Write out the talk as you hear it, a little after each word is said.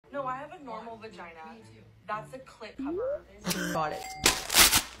No, I have a normal vagina. That's a clit cover. Got it.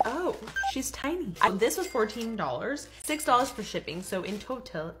 Oh, she's tiny. This was $14, $6 for shipping, so in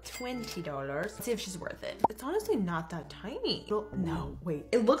total, $20. Let's see if she's worth it. It's honestly not that tiny. No, wait.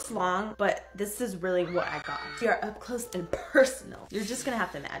 It looks long, but this is really what I got. We are up close and personal. You're just gonna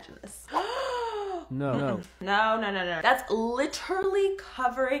have to imagine this. No. No. That's literally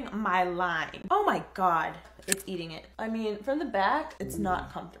covering my line. Oh my God. It's eating it. I mean, from the back, it's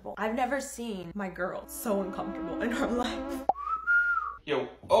not comfortable. I've never seen my girl so uncomfortable in her life. Yo,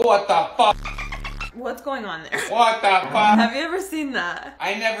 oh, what the fuck? What's going on there? What the fuck? Have you ever seen that?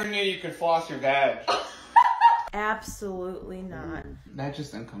 I never knew you could floss your vag. Absolutely not. That's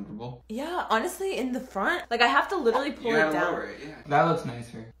just uncomfortable. Yeah, honestly, in the front, like I have to literally pull it down. Lower it, yeah. That looks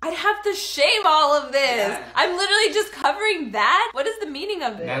nicer. I'd have to shave all of this. Yeah. I'm literally just covering that. What is the meaning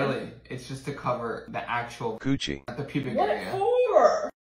of this? Natalie, it's just to cover the actual Gucci. at the pubic What area. for?